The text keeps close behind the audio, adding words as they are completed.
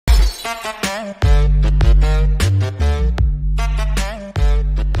Wearing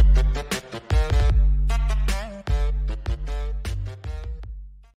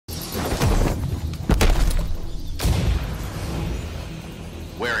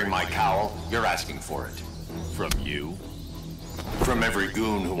my cowl, you're asking for it. From you? From every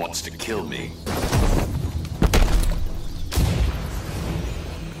goon who wants to kill me.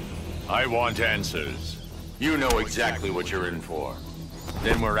 I want answers. You know exactly what you're in for.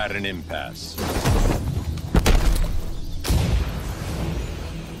 Then we're at an impasse.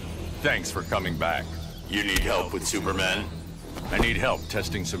 Thanks for coming back. You need help with Superman? I need help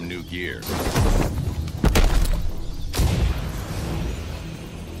testing some new gear.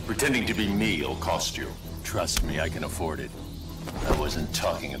 Pretending to be me will cost you. Trust me, I can afford it. I wasn't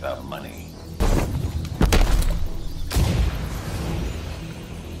talking about money.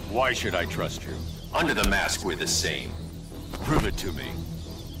 Why should I trust you? Under the mask, we're the same. Prove it to me.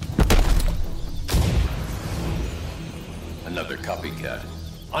 Another copycat.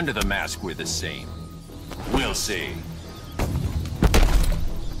 Under the mask, we're the same. We'll see.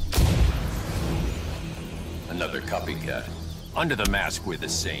 Another copycat. Under the mask, we're the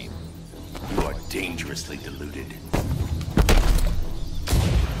same. You are dangerously deluded.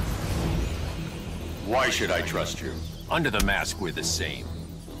 Why should I trust you? Under the mask, we're the same.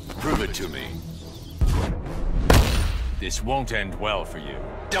 Prove it to me. This won't end well for you.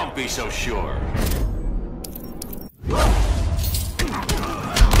 Don't be so sure.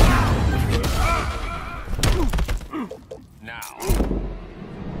 Now.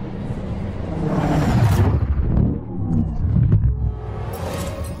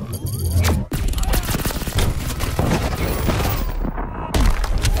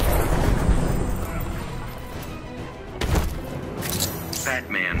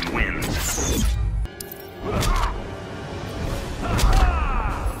 Batman wins.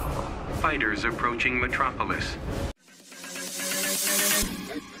 Fighters approaching Metropolis.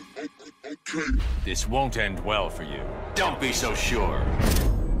 This won't end well for you. Don't be so sure.